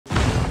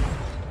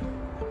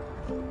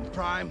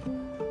Prime.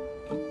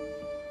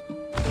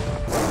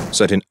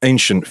 Set in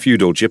ancient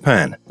feudal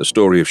Japan, the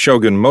story of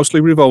Shogun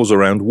mostly revolves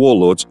around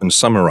warlords and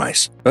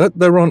samurais. But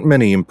there aren't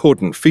many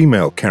important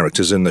female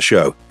characters in the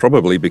show,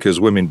 probably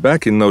because women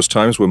back in those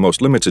times were most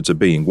limited to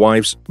being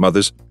wives,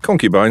 mothers,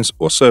 concubines,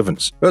 or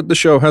servants. But the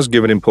show has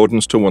given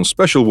importance to one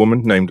special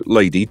woman named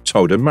Lady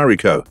Toda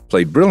Mariko,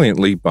 played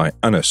brilliantly by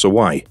Anna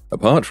Sawai.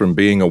 Apart from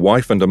being a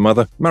wife and a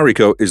mother,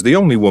 Mariko is the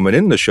only woman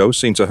in the show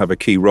seen to have a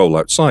key role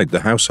outside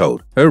the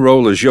household. Her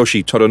role as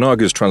Yoshi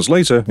Toranaga's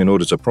translator in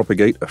order to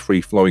propagate a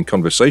free-flowing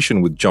conversation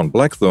with John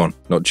Blackthorne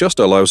not just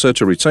allows her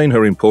to retain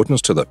her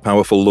importance to the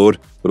powerful lord,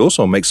 but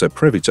also makes her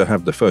privy to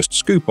have the first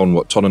scoop on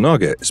what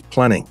Toranaga is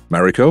planning.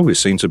 Mariko is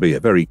seen to be a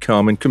very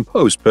calm and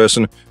composed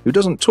person who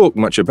doesn't talk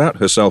much about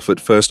herself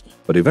at first,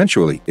 but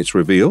eventually it's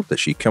revealed that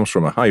she comes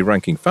from a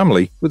high-ranking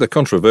family with a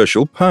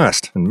controversial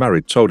past and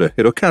married Toda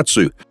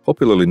Hirokatsu,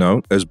 popularly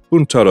known as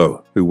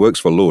Buntaro, who works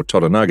for Lord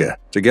Toranaga.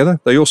 Together,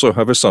 they also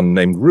have a son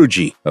named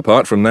Ruji.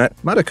 Apart from that,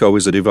 Mariko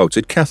is a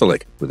devoted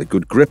Catholic with a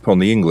good grip on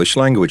the English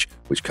language,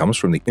 which comes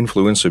from the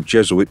influence of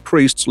Jesuit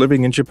priests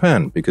living in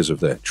Japan because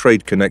of their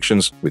trade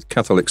connections with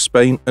Catholic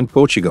Spain and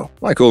Portugal.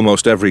 Like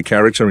almost every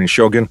character in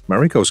Shogun,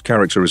 Mariko's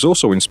character is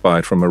also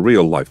inspired from a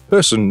real-life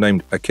person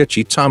named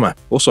Akechi Tama,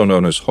 also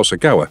known as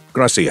Hosokawa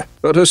Gracia.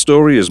 But her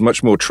story is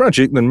much more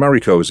tragic than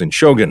Mariko's in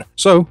Shogun.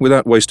 So,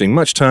 without wasting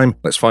much time,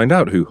 let's find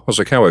out who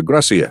Hosokawa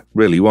Gracia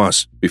really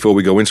was. Before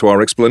we go into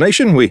our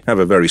explanation, we have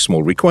a very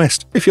small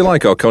request. If you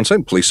like our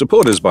content, please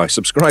support us by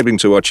subscribing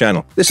to our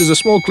channel. This is a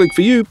small click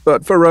for you,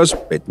 but for us,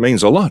 it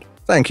means a lot.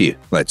 Thank you.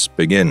 Let's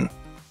begin.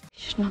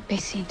 We should not be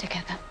seen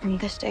together. From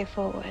this day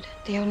forward,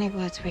 the only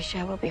words we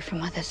share will be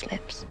from others'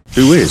 lips.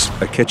 Who is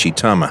Akechi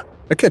Tama?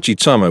 Akechi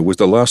Tama was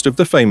the last of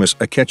the famous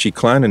Akechi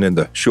clan, and in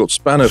the short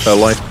span of her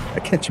life,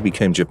 Akechi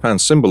became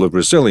Japan's symbol of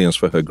resilience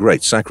for her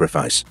great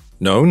sacrifice.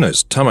 Known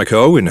as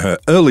Tamako in her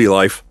early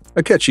life,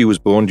 Akechi was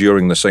born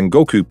during the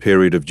Sengoku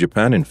period of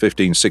Japan in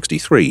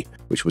 1563,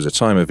 which was a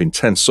time of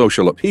intense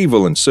social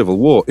upheaval and civil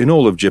war in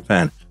all of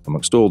Japan,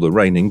 amongst all the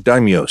reigning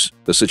daimyos.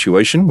 The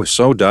situation was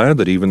so dire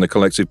that even the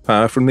collective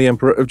power from the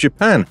Emperor of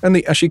Japan and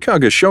the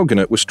Ashikaga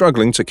shogunate were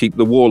struggling to keep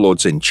the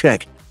warlords in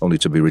check, only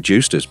to be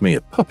reduced as mere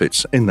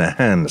puppets in their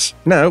hands.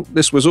 Now,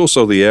 this was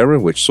also the era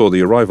which saw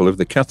the arrival of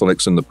the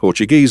Catholics and the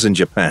Portuguese in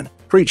Japan,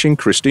 preaching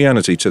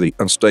Christianity to the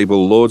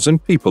unstable lords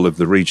and people of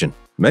the region.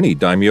 Many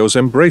daimyos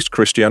embraced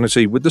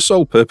Christianity with the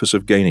sole purpose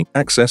of gaining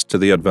access to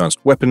the advanced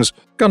weapons,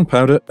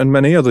 gunpowder, and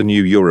many other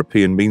new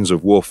European means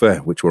of warfare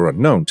which were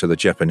unknown to the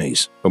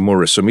Japanese.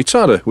 Homura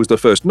Sumitada was the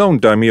first known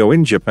daimyo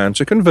in Japan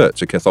to convert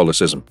to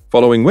Catholicism,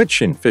 following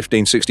which, in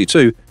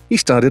 1562, he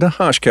started a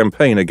harsh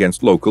campaign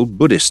against local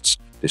Buddhists,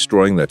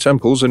 destroying their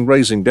temples and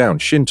razing down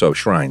Shinto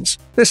shrines.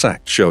 This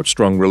act showed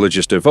strong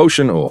religious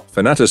devotion or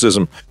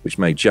fanaticism, which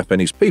made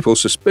Japanese people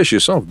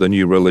suspicious of the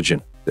new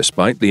religion.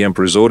 Despite the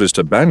emperor's orders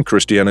to ban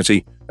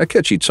Christianity,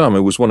 Akechi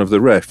Tama was one of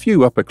the rare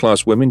few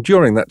upper-class women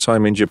during that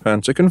time in Japan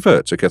to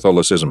convert to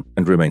Catholicism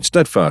and remain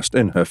steadfast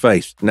in her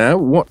faith. Now,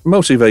 what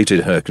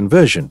motivated her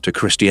conversion to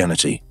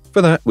Christianity?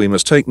 For that, we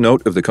must take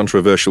note of the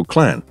controversial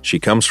clan she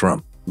comes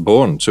from.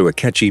 Born to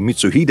Akechi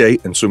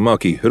Mitsuhide and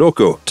Tsumaki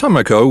Hiroko,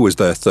 Tamako was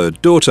their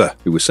third daughter,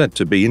 who was said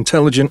to be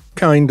intelligent,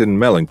 kind, and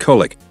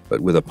melancholic,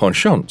 but with a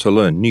penchant to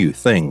learn new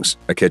things.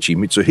 Akechi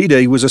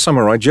Mitsuhide was a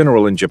samurai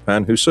general in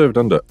Japan who served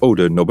under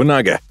Oda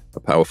Nobunaga, a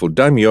powerful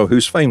daimyo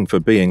who's famed for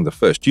being the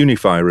first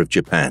unifier of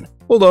Japan.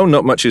 Although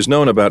not much is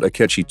known about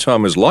Akechi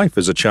Tama's life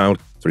as a child,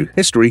 through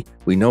history,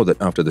 we know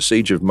that after the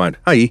siege of Mount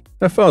Hai,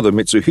 her father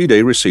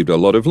Mitsuhide received a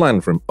lot of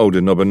land from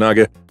Oda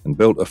Nobunaga and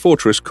built a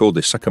fortress called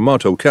the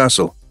Sakamoto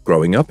Castle.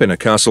 Growing up in a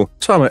castle,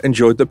 Tama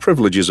enjoyed the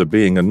privileges of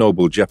being a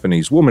noble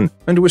Japanese woman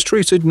and was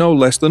treated no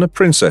less than a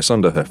princess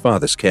under her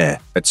father's care.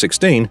 At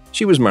 16,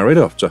 she was married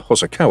off to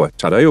Hosokawa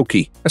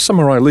Tadaoki, a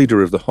samurai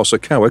leader of the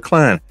Hosokawa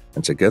clan,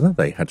 and together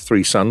they had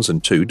 3 sons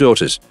and 2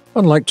 daughters,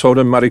 unlike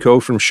Toda Mariko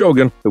from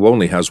Shogun, who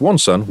only has 1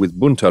 son with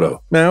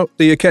Buntaro. Now,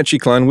 the Akechi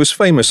clan was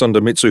famous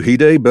under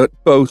Mitsuhide, but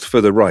both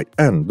for the right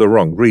and the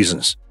wrong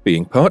reasons.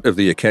 Being part of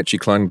the Akechi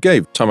clan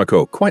gave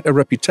Tamako quite a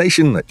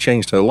reputation that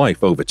changed her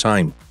life over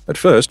time. At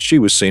first, she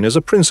was seen as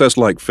a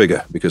princess-like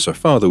figure because her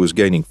father was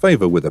gaining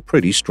favor with a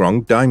pretty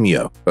strong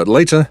daimyo. But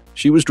later,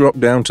 she was dropped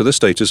down to the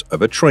status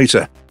of a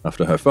traitor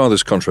after her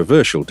father's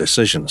controversial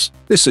decisions.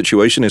 This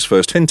situation is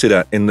first hinted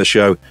at in the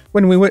show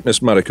when we witness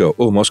Mariko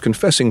almost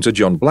confessing to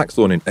John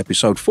Blackthorne in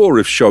episode 4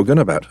 of Shogun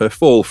about her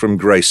fall from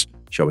grace,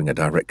 showing a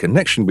direct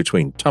connection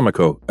between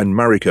Tamako and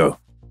Mariko.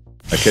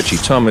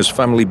 Akechi Tama's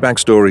family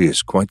backstory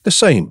is quite the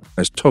same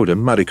as Toda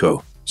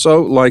Mariko.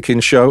 So, like in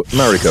show,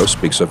 Mariko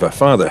speaks of her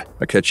father,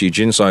 Akechi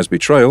Jinsai's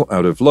betrayal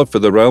out of love for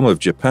the realm of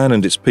Japan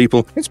and its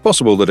people. It's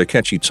possible that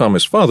Akechi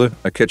Tama's father,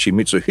 Akechi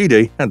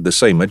Mitsuhide, had the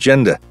same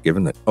agenda,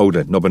 given that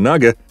Oda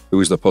Nobunaga,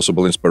 who is the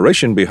possible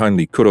inspiration behind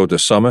the Kuroda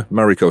Sama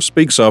Mariko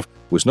speaks of,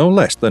 was no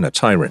less than a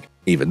tyrant.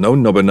 Even though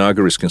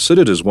Nobunaga is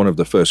considered as one of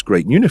the first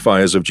great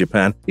unifiers of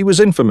Japan, he was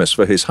infamous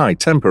for his high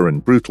temper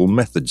and brutal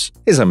methods.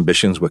 His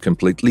ambitions were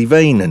completely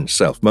vain and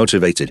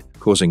self-motivated,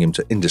 causing him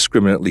to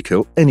indiscriminately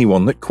kill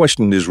anyone that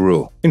questioned his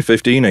rule. In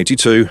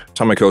 1582,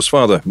 Tomako's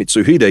father,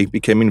 Mitsuhide,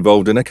 became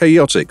involved in a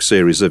chaotic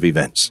series of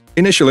events.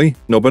 Initially,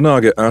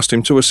 Nobunaga asked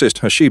him to assist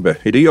Hashiba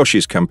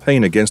Hideyoshi's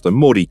campaign against the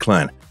Mori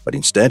clan, but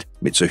instead,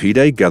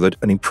 Mitsuhide gathered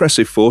an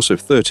impressive force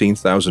of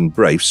 13,000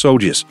 brave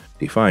soldiers,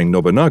 defying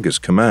Nobunaga's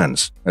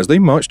commands. As they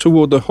marched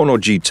toward the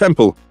Honnoji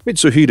temple,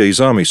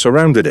 Mitsuhide's army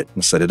surrounded it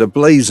and set it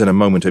ablaze in a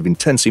moment of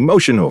intense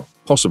emotion or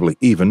possibly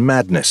even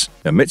madness.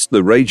 Amidst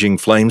the raging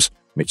flames,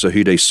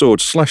 Mitsuhide's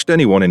sword slashed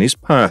anyone in his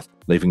path,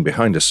 leaving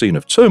behind a scene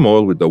of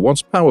turmoil with the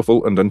once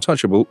powerful and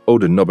untouchable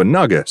Oda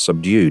Nobunaga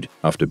subdued.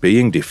 After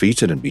being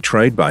defeated and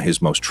betrayed by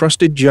his most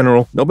trusted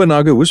general,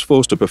 Nobunaga was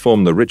forced to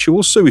perform the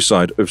ritual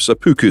suicide of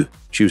seppuku,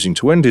 choosing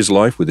to end his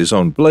life with his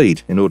own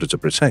blade in order to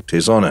protect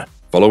his honor.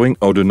 Following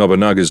Oda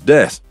Nobunaga's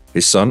death,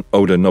 his son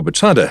Oda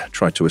Nobutada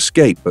tried to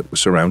escape but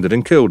was surrounded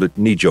and killed at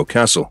Nijo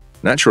Castle.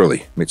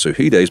 Naturally,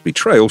 Mitsuhide's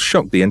betrayal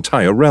shocked the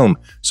entire realm,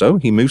 so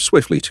he moved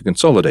swiftly to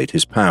consolidate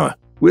his power.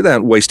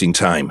 Without wasting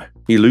time,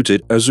 he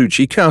looted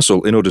Azuchi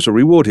Castle in order to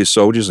reward his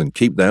soldiers and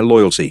keep their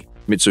loyalty.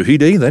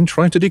 Mitsuhide then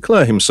tried to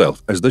declare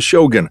himself as the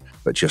shogun,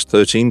 but just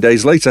 13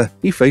 days later,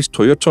 he faced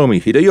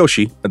Toyotomi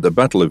Hideyoshi at the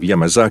Battle of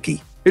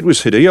Yamazaki. It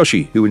was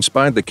Hideyoshi who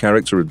inspired the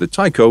character of the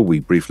Taiko we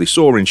briefly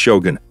saw in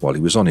Shogun while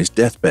he was on his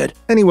deathbed.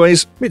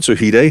 Anyways,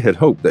 Mitsuhide had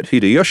hoped that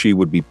Hideyoshi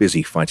would be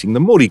busy fighting the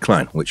Mori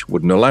clan, which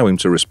wouldn't allow him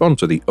to respond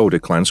to the Oda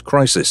clan's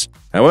crisis.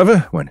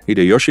 However, when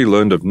Hideyoshi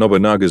learned of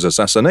Nobunaga's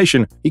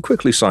assassination, he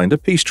quickly signed a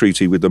peace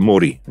treaty with the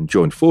Mori and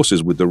joined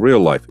forces with the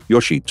real-life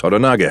Yoshi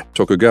Toranaga,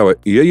 Tokugawa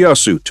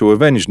Ieyasu, to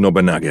avenge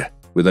Nobunaga.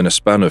 Within a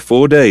span of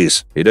 4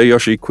 days,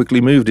 Hideyoshi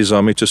quickly moved his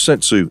army to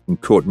Setsu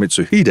and caught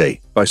Mitsuhide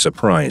by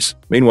surprise.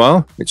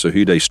 Meanwhile,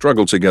 Mitsuhide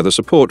struggled to gather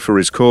support for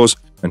his cause,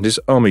 and his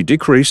army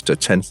decreased to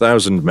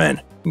 10,000 men.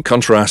 In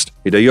contrast,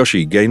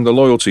 Hideyoshi gained the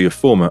loyalty of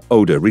former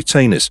Oda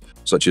retainers,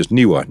 such as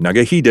Niwa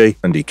Nagahide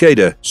and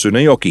Ikeda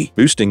Tsuneyoki,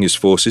 boosting his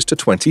forces to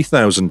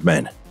 20,000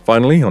 men.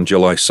 Finally, on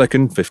July 2,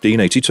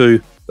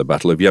 1582, the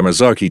Battle of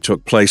Yamazaki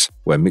took place,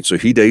 where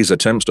Mitsuhide's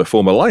attempts to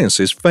form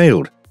alliances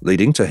failed,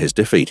 leading to his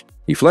defeat.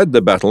 He fled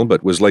the battle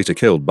but was later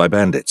killed by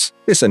bandits.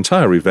 This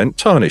entire event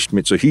tarnished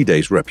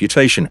Mitsuhide's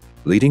reputation,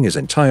 leading his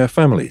entire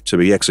family to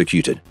be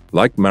executed.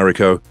 Like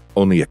Mariko,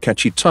 only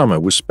Akechi Tama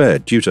was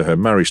spared due to her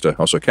marriage to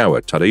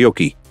Hosokawa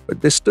Tadayoki,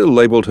 but this still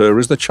labeled her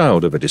as the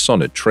child of a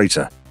dishonored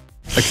traitor.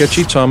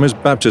 Akechi Tama's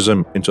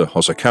baptism into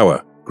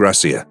Hosokawa,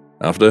 Gracia.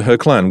 After her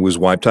clan was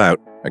wiped out,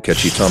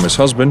 Akechi Tama's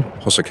husband,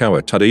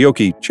 Hosokawa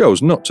Tadayoki,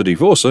 chose not to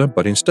divorce her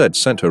but instead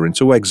sent her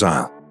into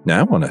exile.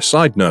 Now, on a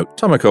side note,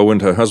 Tamako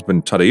and her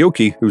husband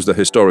Tadayoki, who's the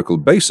historical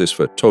basis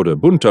for Toda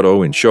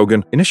Buntaro in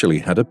Shogun, initially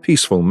had a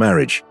peaceful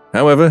marriage.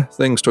 However,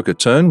 things took a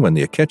turn when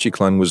the Akechi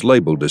clan was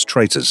labeled as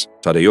traitors.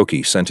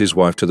 Tadayoki sent his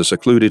wife to the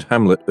secluded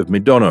hamlet of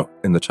Midono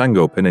in the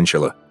Tango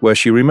Peninsula, where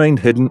she remained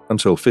hidden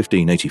until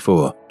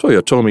 1584.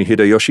 Toyotomi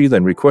Hideyoshi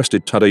then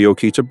requested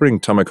Tadayoki to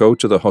bring Tamako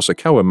to the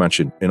Hosokawa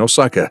mansion in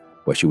Osaka,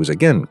 where she was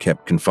again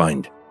kept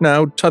confined.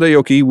 Now,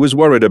 Tadayoki was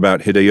worried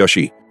about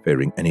Hideyoshi,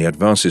 fearing any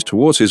advances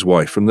towards his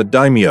wife from the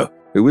daimyo,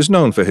 who was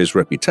known for his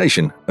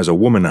reputation as a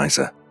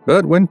womanizer.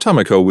 But when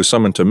Tamako was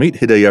summoned to meet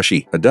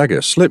Hideyoshi, a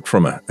dagger slipped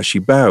from her as she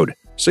bowed,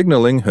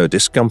 signaling her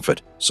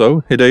discomfort.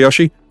 So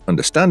Hideyoshi,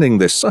 understanding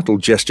this subtle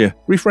gesture,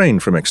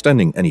 refrained from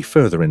extending any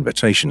further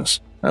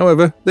invitations.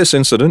 However, this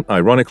incident,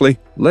 ironically,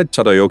 led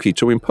Tadayoki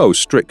to impose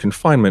strict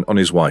confinement on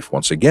his wife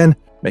once again,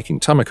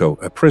 making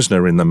Tamako a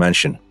prisoner in the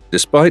mansion.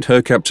 Despite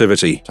her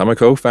captivity,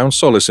 Tamako found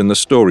solace in the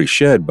story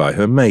shared by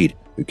her maid,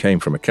 who came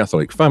from a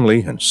Catholic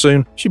family, and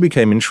soon she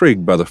became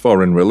intrigued by the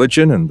foreign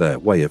religion and their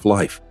way of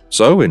life.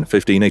 So, in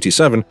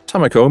 1587,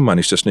 Tamako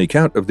managed to sneak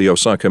out of the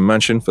Osaka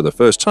mansion for the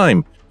first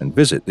time and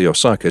visit the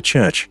Osaka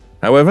church.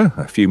 However,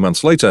 a few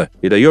months later,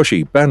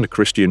 Hideyoshi banned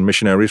Christian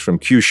missionaries from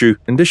Kyushu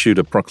and issued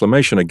a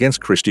proclamation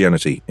against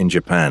Christianity in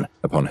Japan.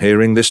 Upon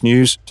hearing this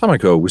news,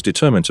 Tamako was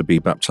determined to be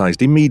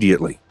baptized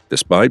immediately.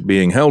 Despite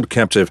being held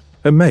captive,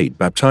 her maid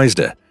baptized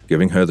her,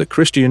 giving her the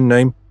Christian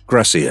name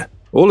Gracia.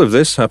 All of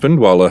this happened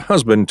while her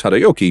husband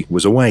Tadayoki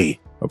was away.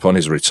 Upon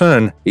his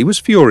return, he was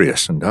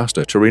furious and asked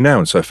her to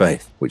renounce her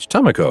faith, which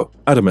Tamako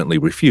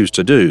adamantly refused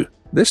to do.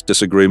 This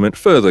disagreement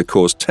further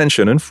caused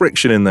tension and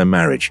friction in their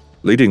marriage,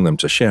 leading them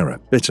to share a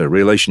bitter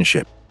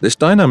relationship. This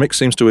dynamic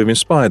seems to have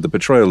inspired the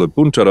portrayal of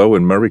Buntaro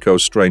and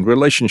Mariko's strained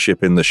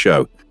relationship in the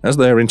show, as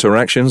their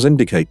interactions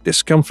indicate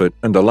discomfort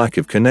and a lack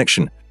of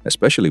connection,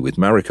 especially with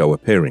Mariko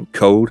appearing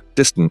cold,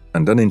 distant,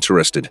 and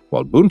uninterested,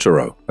 while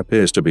Buntaro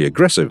appears to be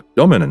aggressive,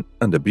 dominant,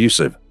 and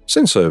abusive.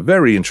 Since her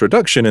very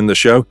introduction in the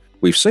show,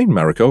 we've seen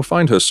Mariko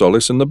find her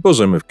solace in the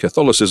bosom of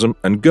Catholicism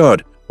and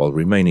God, while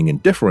remaining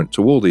indifferent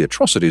to all the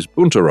atrocities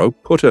Buntaro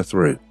put her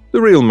through.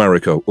 The real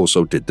Mariko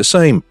also did the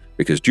same,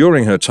 because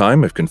during her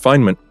time of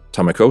confinement,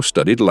 Tamiko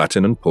studied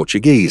Latin and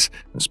Portuguese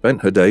and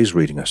spent her days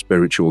reading a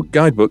spiritual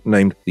guidebook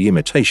named The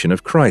Imitation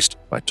of Christ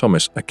by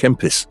Thomas à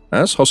Kempis.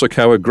 As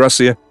Hosokawa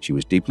Gracia, she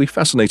was deeply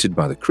fascinated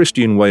by the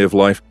Christian way of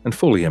life and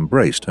fully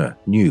embraced her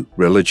new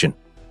religion.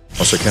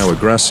 Hosokawa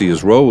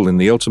Gracia's role in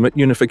the ultimate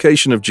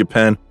unification of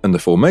Japan and the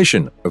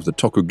formation of the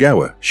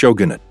Tokugawa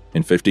shogunate.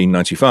 In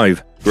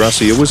 1595,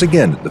 Gracia was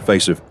again at the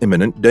face of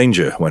imminent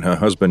danger when her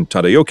husband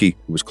Tadayoki,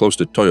 who was close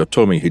to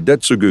Toyotomi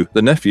Hidetsugu,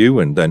 the nephew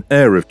and then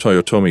heir of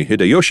Toyotomi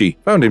Hideyoshi,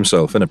 found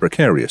himself in a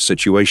precarious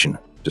situation.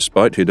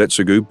 Despite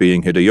Hidetsugu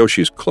being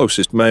Hideyoshi's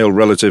closest male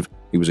relative,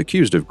 he was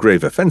accused of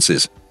grave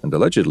offenses and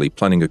allegedly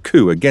planning a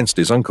coup against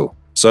his uncle.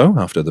 So,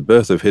 after the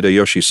birth of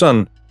Hideyoshi's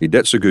son,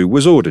 Hidetsugu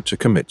was ordered to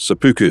commit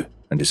seppuku,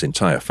 and his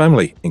entire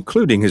family,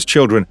 including his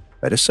children,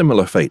 met a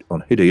similar fate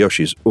on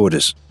Hideyoshi's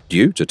orders.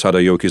 Due to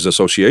Tadayoki's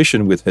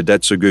association with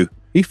Hidetsugu,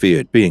 he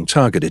feared being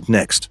targeted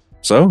next.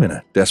 So, in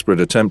a desperate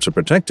attempt to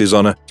protect his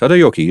honor,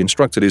 Tadayoki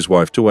instructed his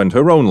wife to end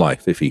her own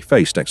life if he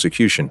faced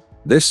execution.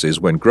 This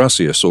is when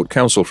Gracia sought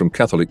counsel from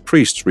Catholic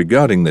priests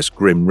regarding this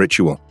grim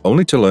ritual,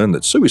 only to learn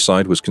that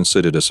suicide was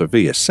considered a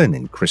severe sin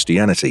in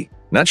Christianity.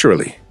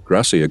 Naturally,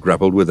 Gracia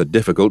grappled with a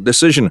difficult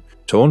decision,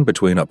 torn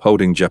between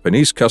upholding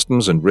Japanese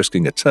customs and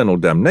risking eternal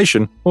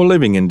damnation, or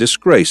living in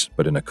disgrace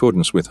but in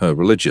accordance with her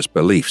religious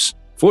beliefs.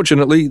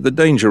 Fortunately, the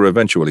danger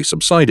eventually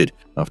subsided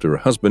after her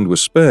husband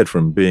was spared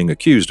from being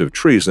accused of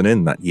treason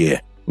in that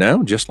year.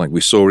 Now, just like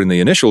we saw in the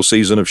initial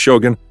season of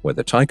Shogun, where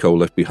the Taiko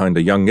left behind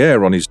a young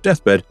heir on his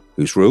deathbed,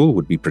 whose rule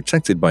would be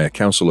protected by a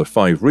council of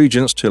 5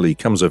 regents till he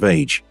comes of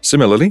age.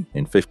 Similarly,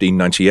 in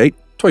 1598,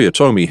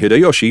 Toyotomi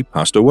Hideyoshi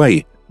passed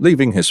away,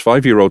 leaving his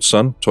 5-year-old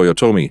son,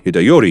 Toyotomi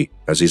Hideyori,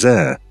 as his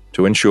heir.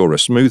 To ensure a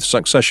smooth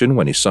succession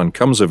when his son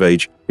comes of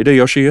age,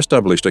 Hideyoshi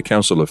established a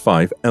council of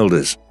 5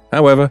 elders.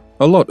 However,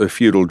 a lot of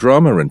feudal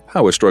drama and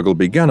power struggle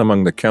began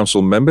among the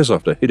council members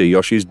after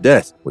Hideyoshi's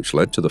death, which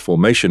led to the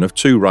formation of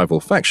 2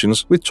 rival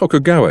factions with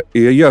Tokugawa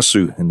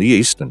Ieyasu in the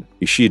east and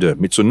Ishida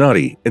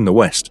Mitsunari in the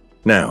west.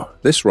 Now,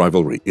 this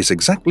rivalry is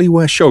exactly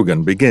where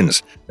Shogun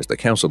begins, as the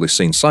council is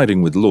seen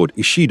siding with Lord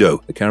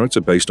Ishido, the character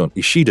based on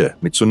Ishida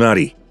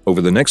Mitsunari. Over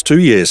the next 2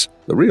 years,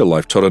 the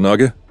real-life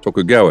Toranaga,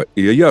 Tokugawa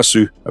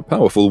Ieyasu, a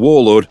powerful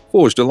warlord,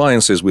 forged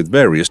alliances with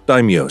various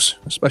daimyos,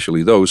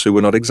 especially those who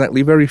were not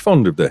exactly very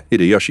fond of the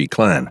Hideyoshi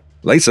clan.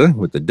 Later,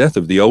 with the death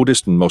of the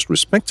oldest and most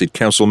respected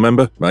council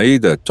member,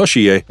 Maeda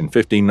Toshie, in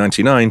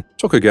 1599,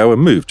 Tokugawa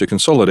moved to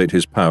consolidate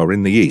his power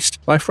in the east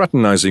by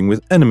fraternizing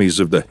with enemies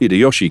of the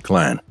Hideyoshi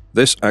clan.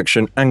 This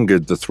action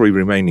angered the 3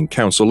 remaining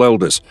council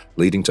elders,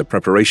 leading to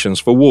preparations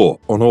for war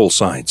on all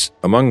sides.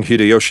 Among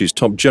Hideyoshi's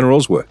top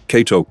generals were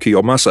Kaito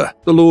Kiyomasa,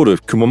 the lord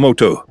of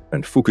Kumamoto,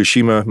 and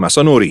Fukushima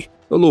Masanori,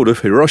 the lord of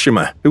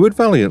Hiroshima, who had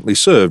valiantly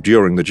served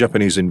during the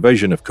Japanese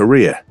invasion of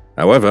Korea.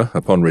 However,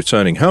 upon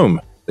returning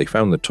home, they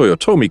found the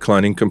Toyotomi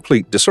clan in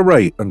complete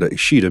disarray under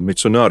Ishida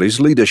Mitsunari's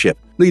leadership,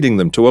 leading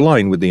them to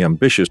align with the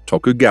ambitious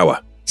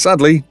Tokugawa.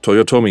 Sadly,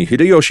 Toyotomi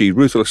Hideyoshi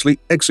ruthlessly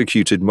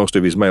executed most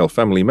of his male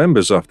family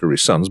members after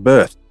his son's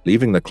birth,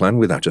 leaving the clan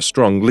without a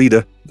strong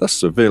leader, thus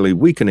severely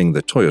weakening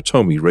the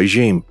Toyotomi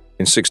regime.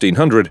 In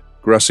 1600,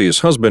 Gracia's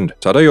husband,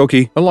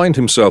 Tadayoki, aligned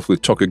himself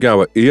with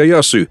Tokugawa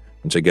Ieyasu,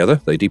 and together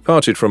they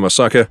departed from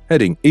Osaka,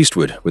 heading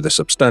eastward with a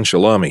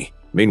substantial army.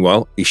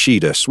 Meanwhile,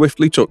 Ishida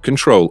swiftly took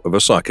control of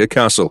Osaka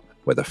Castle,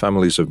 where the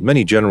families of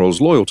many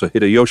generals loyal to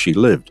Hideyoshi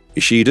lived.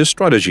 Ishida's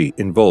strategy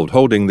involved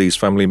holding these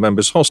family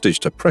members hostage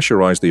to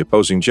pressurize the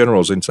opposing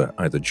generals into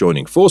either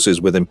joining forces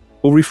with him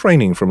or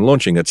refraining from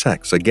launching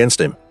attacks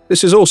against him.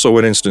 This is also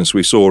an instance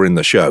we saw in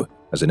the show,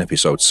 as in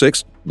episode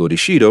 6, Lord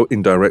Ishido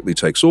indirectly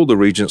takes all the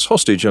regents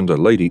hostage under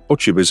Lady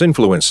Ochiba's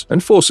influence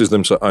and forces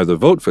them to either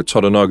vote for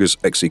Toranaga's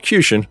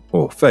execution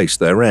or face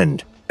their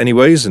end.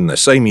 Anyways, in the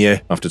same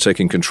year, after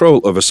taking control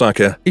of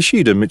Osaka,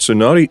 Ishida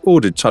Mitsunari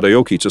ordered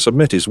Tadayoki to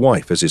submit his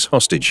wife as his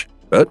hostage.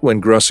 But when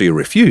Gracia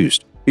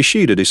refused,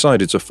 Ishida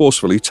decided to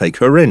forcefully take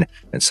her in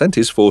and sent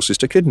his forces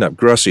to kidnap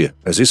Gracia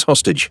as his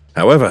hostage.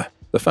 However,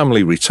 the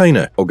family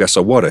retainer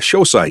Ogasawara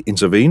Shosai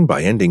intervened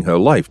by ending her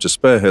life to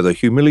spare her the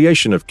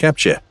humiliation of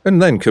capture, and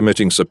then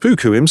committing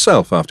seppuku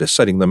himself after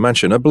setting the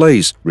mansion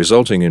ablaze,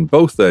 resulting in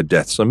both their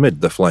deaths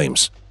amid the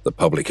flames. The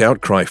public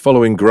outcry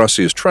following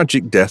Gracia's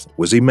tragic death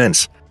was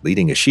immense,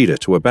 leading Ishida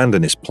to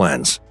abandon his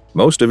plans.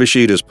 Most of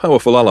Ishida's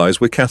powerful allies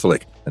were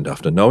Catholic, and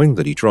after knowing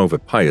that he drove a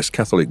pious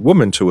Catholic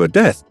woman to her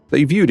death,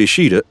 they viewed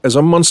Ishida as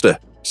a monster,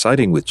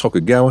 siding with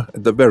Tokugawa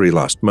at the very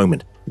last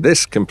moment.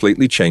 This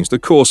completely changed the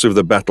course of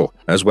the battle,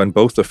 as when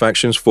both the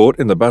factions fought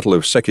in the Battle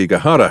of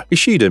Sekigahara,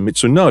 Ishida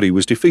Mitsunari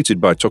was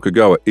defeated by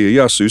Tokugawa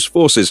Ieyasu's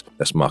forces,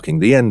 thus marking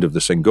the end of the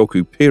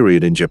Sengoku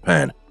period in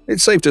Japan.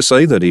 It's safe to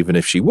say that even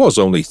if she was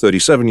only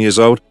 37 years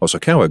old,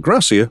 Hosokawa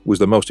Gracia was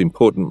the most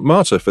important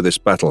martyr for this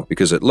battle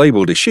because it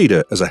labeled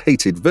Ishida as a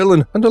hated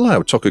villain and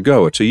allowed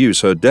Tokugawa to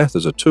use her death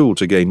as a tool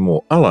to gain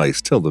more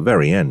allies till the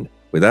very end.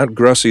 Without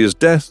Gracia's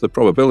death, the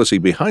probability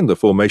behind the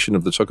formation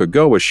of the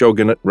Tokugawa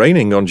shogunate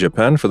reigning on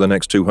Japan for the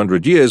next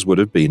 200 years would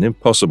have been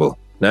impossible.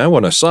 Now,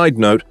 on a side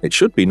note, it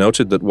should be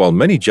noted that while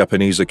many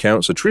Japanese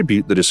accounts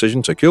attribute the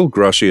decision to kill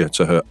Gracia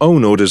to her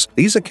own orders,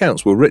 these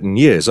accounts were written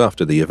years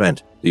after the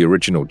event. The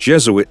original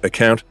Jesuit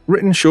account,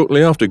 written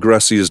shortly after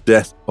Gracia's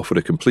death, offered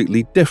a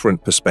completely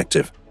different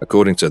perspective.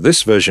 According to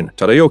this version,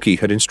 Tadaoki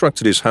had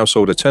instructed his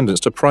household attendants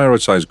to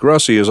prioritize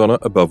Gracia's honor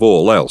above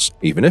all else,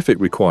 even if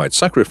it required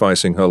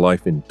sacrificing her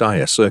life in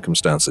dire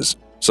circumstances.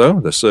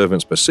 So, the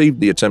servants perceived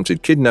the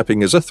attempted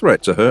kidnapping as a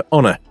threat to her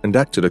honor and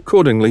acted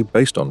accordingly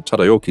based on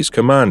Tadaoki's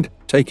command,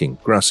 taking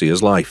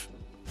Gracia's life.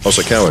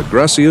 Hosokawa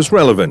Gracia's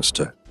relevance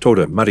to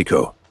Toda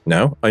Mariko.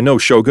 Now, I know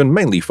Shogun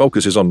mainly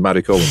focuses on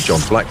Mariko and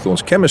John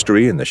Blackthorne's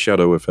chemistry in the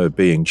shadow of her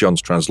being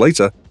John's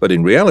translator, but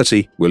in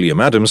reality,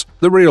 William Adams,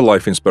 the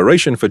real-life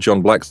inspiration for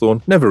John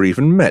Blackthorne, never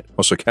even met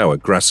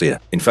Hosokawa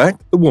Gracia. In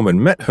fact, the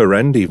woman met her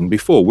end even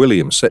before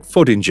William set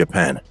foot in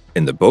Japan.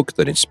 In the book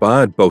that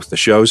inspired both the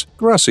shows,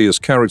 Gracia's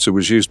character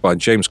was used by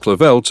James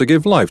Clavell to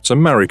give life to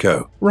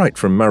Mariko. Right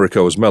from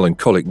Mariko's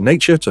melancholic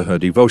nature to her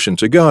devotion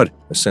to God,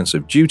 a sense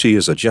of duty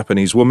as a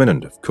Japanese woman,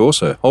 and of course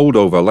her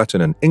holdover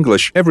Latin and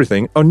English,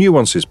 everything are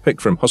nuances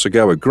picked from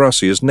Hosokawa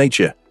Gracia's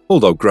nature.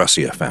 Although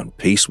Gracia found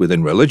peace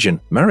within religion,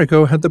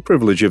 Mariko had the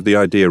privilege of the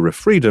idea of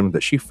freedom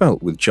that she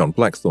felt with John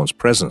Blackthorne's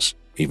presence.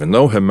 Even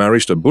though her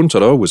marriage to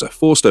Buntaro was a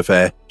forced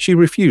affair, she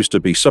refused to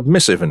be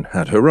submissive and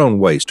had her own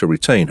ways to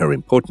retain her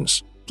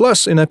importance.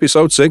 Plus, in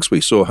episode 6,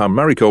 we saw how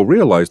Mariko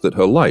realized that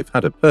her life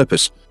had a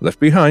purpose, left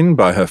behind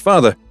by her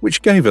father,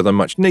 which gave her the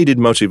much-needed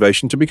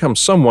motivation to become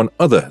someone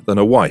other than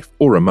a wife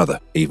or a mother,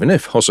 even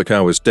if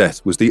Hosokawa's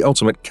death was the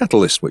ultimate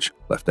catalyst which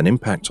left an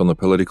impact on the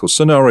political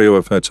scenario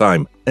of her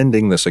time,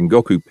 ending the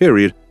Sengoku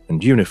period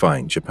and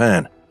unifying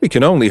Japan. We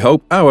can only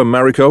hope our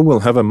Mariko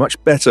will have a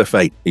much better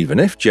fate, even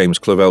if James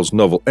Clavell's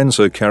novel ends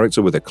her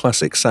character with a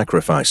classic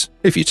sacrifice.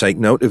 If you take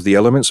note of the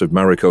elements of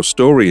Mariko's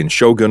story in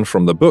Shogun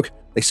from the book,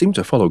 they seem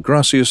to follow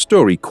Gracia's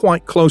story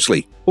quite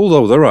closely,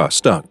 although there are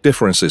stark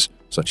differences,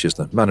 such as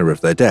the manner of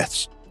their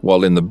deaths.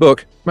 While in the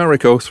book,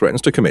 Mariko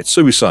threatens to commit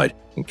suicide,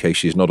 in case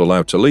she's not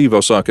allowed to leave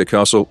Osaka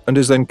Castle and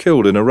is then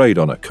killed in a raid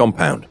on a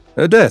compound.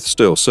 Her death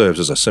still serves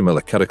as a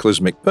similar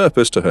cataclysmic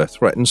purpose to her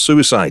threatened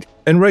suicide,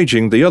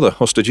 enraging the other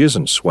hostages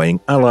and swaying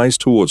allies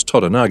towards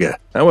Toranaga.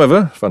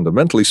 However,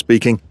 fundamentally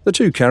speaking, the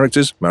two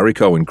characters,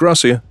 Mariko and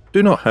Gracia,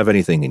 do not have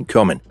anything in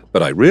common.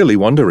 But I really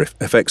wonder if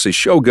FX's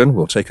Shogun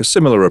will take a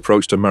similar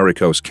approach to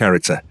Mariko's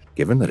character,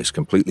 given that it's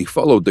completely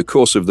followed the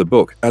course of the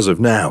book as of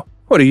now.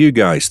 What do you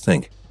guys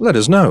think? Let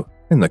us know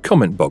in the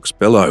comment box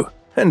below.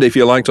 And if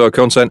you liked our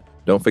content,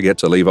 don't forget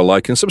to leave a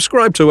like and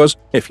subscribe to us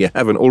if you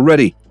haven't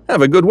already.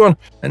 Have a good one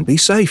and be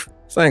safe.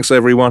 Thanks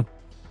everyone.